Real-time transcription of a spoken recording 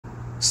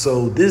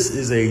So this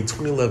is a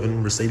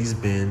 2011 Mercedes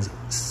Benz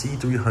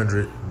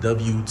C300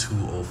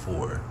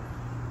 W204.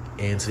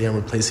 And today I'm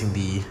replacing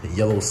the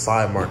yellow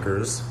side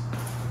markers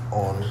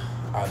on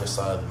either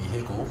side of the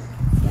vehicle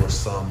for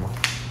some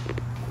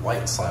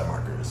white side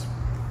markers.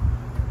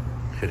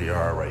 Here they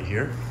are right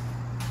here.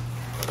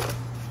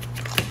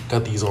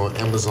 Got these on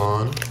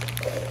Amazon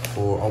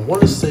for, I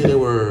want to say they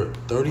were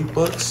 30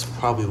 bucks,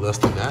 probably less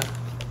than that.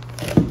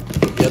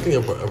 Yeah, I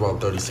think about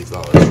 $36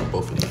 for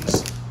both of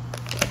these.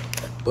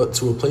 But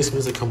to replace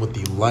these, they come with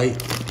the light,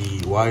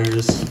 the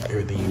wires,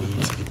 everything you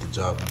need to get the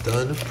job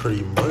done,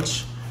 pretty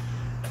much.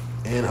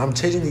 And I'm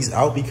changing these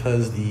out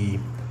because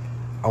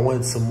I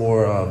wanted some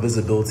more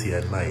visibility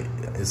at night.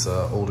 It's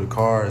an older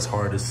car, it's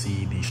hard to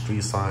see the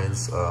street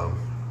signs. I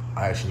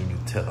actually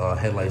need new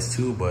headlights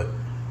too, but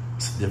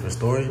it's a different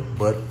story.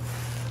 But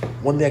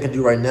one thing I can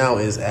do right now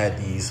is add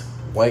these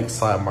white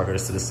side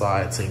markers to the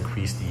side to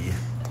increase the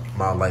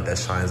amount of light that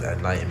shines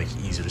at night and make it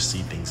easier to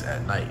see things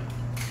at night.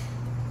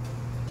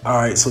 All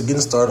right, so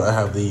getting started, I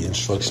have the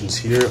instructions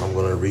here. I'm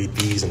gonna read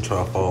these and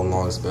try to follow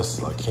along as best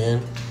as I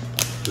can.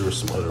 There are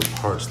some other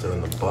parts there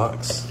in the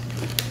box.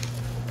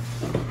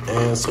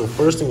 And so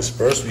first things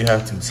first, we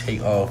have to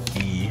take off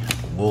the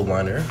wheel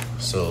liner.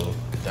 So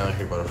down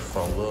here by the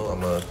front wheel, I'm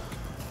gonna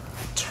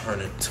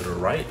turn it to the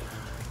right,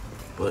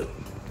 but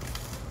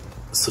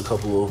it's a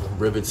couple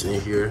of rivets in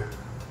here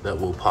that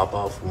will pop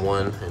off,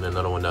 one and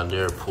another one down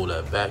there. Pull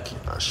that back,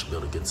 I should be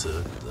able to get to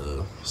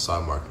the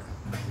side marker.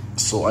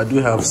 So I do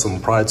have some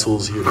pry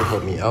tools here to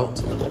help me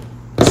out.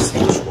 Let's see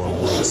which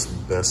one works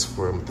best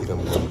for him. I think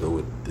I'm gonna go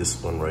with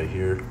this one right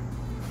here.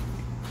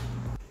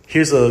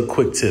 Here's a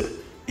quick tip.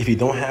 If you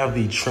don't have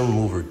the trim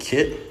remover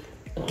kit,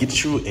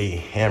 get you a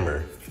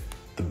hammer.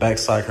 The back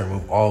side can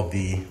remove all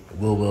the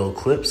wheel well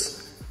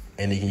clips,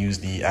 and you can use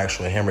the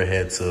actual hammer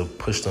head to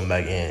push them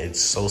back in.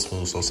 It's so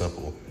smooth, so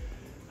simple.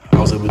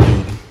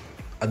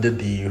 I did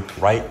the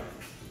right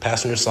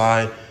passenger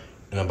side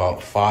in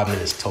about 5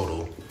 minutes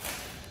total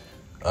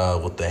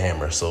with the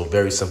hammer. So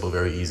very simple,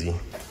 very easy.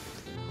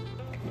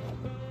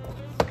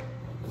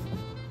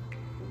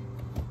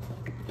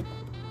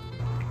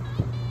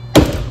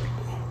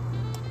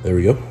 There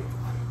we go.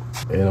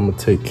 And I'm gonna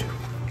take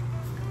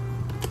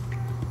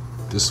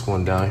this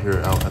one down here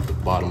out at the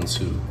bottom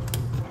too.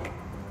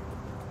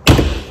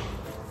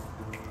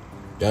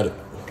 Got it.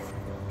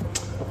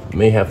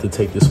 May have to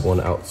take this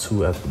one out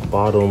too at the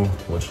bottom,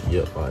 which,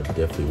 yep, I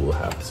definitely will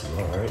have to.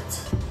 All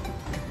right.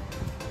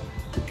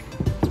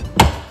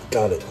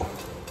 Got it.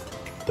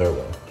 Third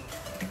one.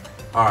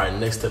 All right,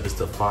 next step is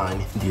to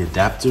find the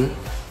adapter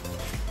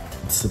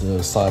to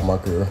the side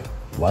marker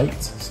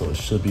light. So it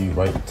should be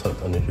right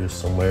tucked under here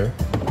somewhere.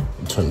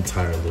 Turn the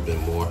tire a little bit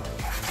more.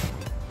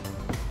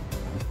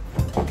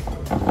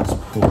 Let's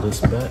pull this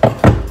back.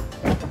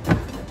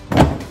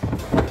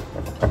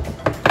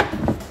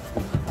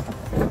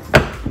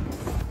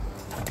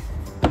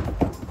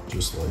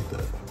 Just like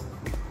that.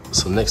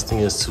 So next thing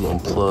is to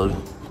unplug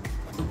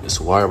this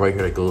wire right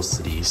here that goes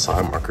to the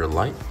side marker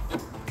light.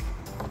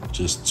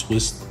 Just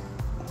twist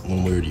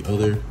one way or the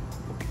other.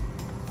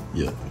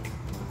 Yep.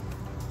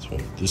 Turn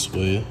it this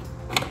way.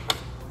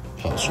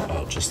 Pops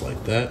out just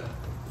like that.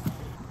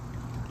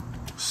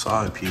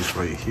 Side piece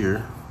right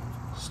here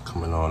is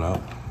coming on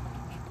out.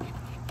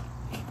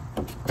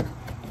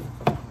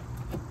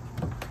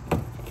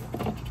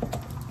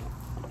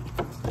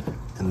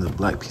 And the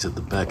black piece at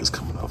the back is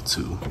coming off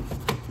too.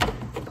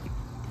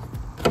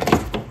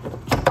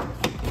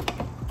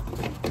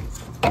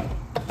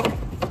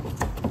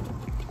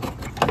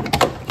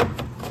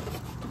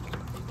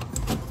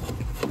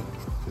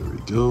 There we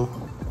go.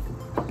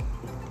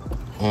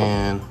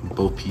 And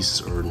both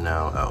pieces are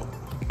now out.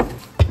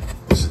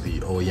 This is the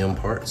OEM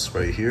parts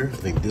right here. I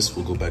think this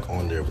will go back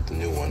on there with the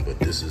new one, but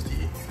this is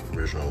the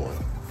original one.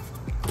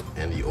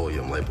 And the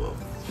OEM light bulb.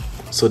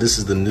 So this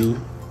is the new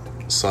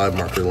side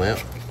marker lamp.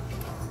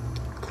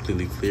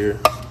 Completely clear,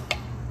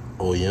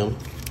 OEM.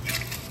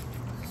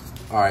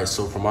 All right,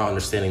 so from my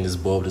understanding, this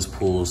bulb just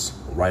pulls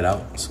right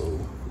out. So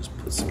just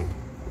put some,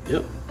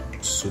 yep,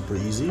 super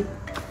easy.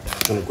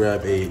 I'm gonna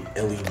grab a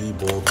LED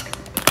bulb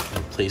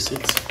and place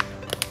it.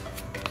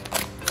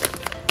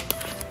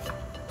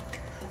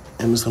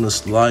 I'm just gonna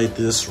slide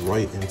this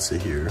right into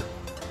here.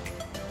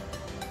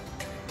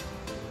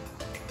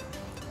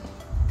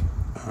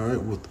 All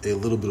right, with a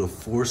little bit of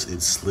force,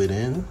 it slid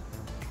in.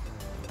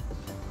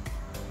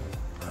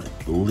 I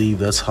believe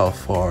that's how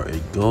far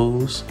it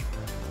goes.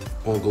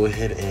 I'll go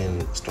ahead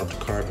and start the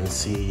car and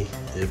see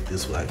if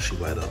this will actually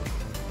light up.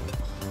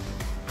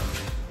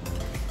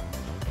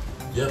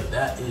 Yep,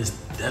 that is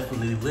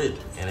definitely lit,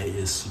 and it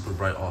is super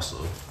bright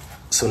also.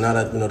 So now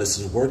that we know this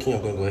is working,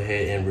 I'm gonna go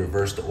ahead and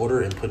reverse the order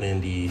and put in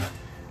the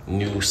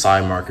new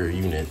side marker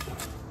unit.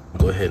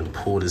 Go ahead and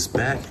pull this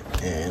back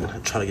and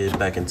try to get it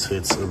back into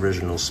its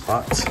original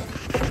spot.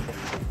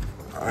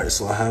 All right,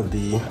 so I have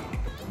the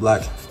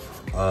black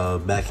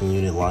backing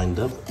unit lined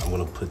up. I'm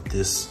gonna put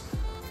this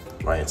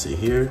right into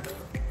here.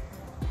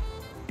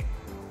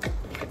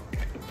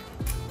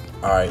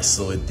 All right,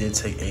 so it did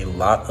take a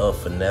lot of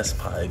finesse,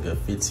 probably a good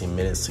 15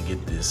 minutes to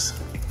get this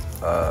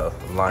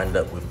lined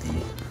up with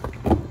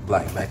the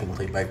black backing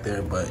plate back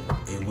there, but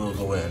it will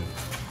go in.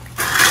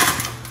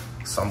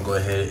 So I'm gonna go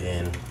ahead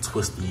and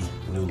twist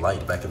the new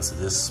light back into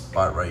this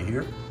spot right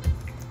here,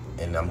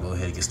 and I'm gonna go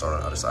ahead and get started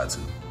on the other side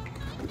too.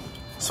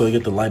 So to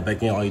get the light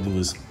back in, all you do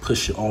is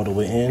push it all the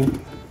way in.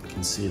 You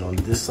can see it on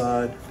this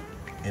side,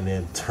 and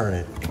then turn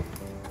it.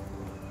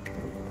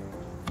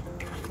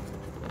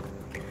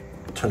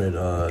 Turn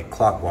it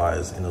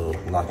clockwise and it'll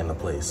lock into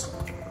place.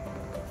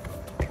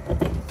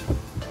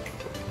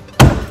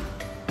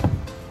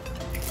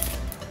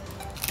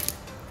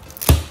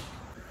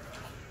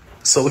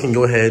 So we can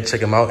go ahead,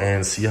 check them out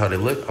and see how they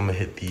look. I'm gonna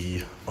hit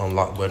the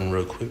unlock button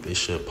real quick. They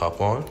should pop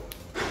on.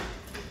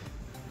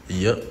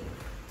 Yep,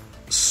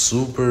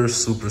 super,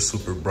 super,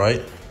 super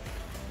bright.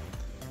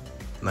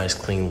 Nice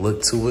clean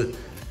look to it.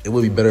 It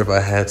would be better if I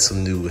had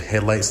some new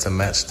headlights to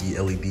match the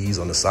LEDs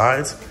on the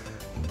sides,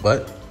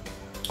 but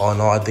all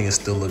in all, I think it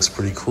still looks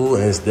pretty cool,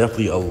 and it's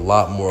definitely a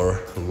lot more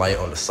light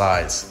on the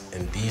sides.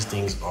 And these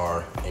things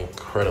are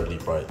incredibly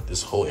bright.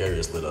 This whole area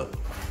is lit up.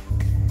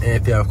 And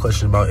if you have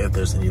questions about if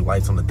there's any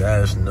lights on the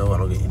dash, no, I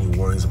don't get any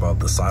warnings about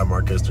the side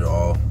markers. They're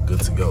all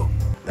good to go.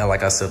 Now,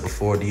 like I said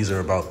before, these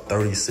are about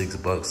 36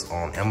 bucks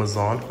on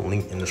Amazon.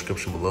 Link in the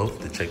description below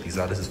to check these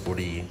out. This is for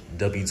the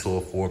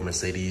W204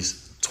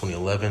 Mercedes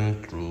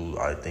 2011 through,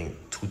 I think,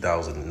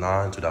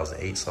 2009,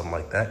 2008, something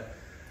like that.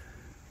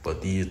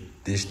 But these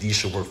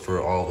should work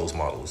for all those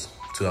models,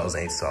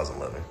 2008,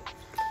 2011.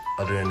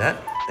 Other than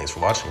that, thanks for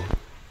watching.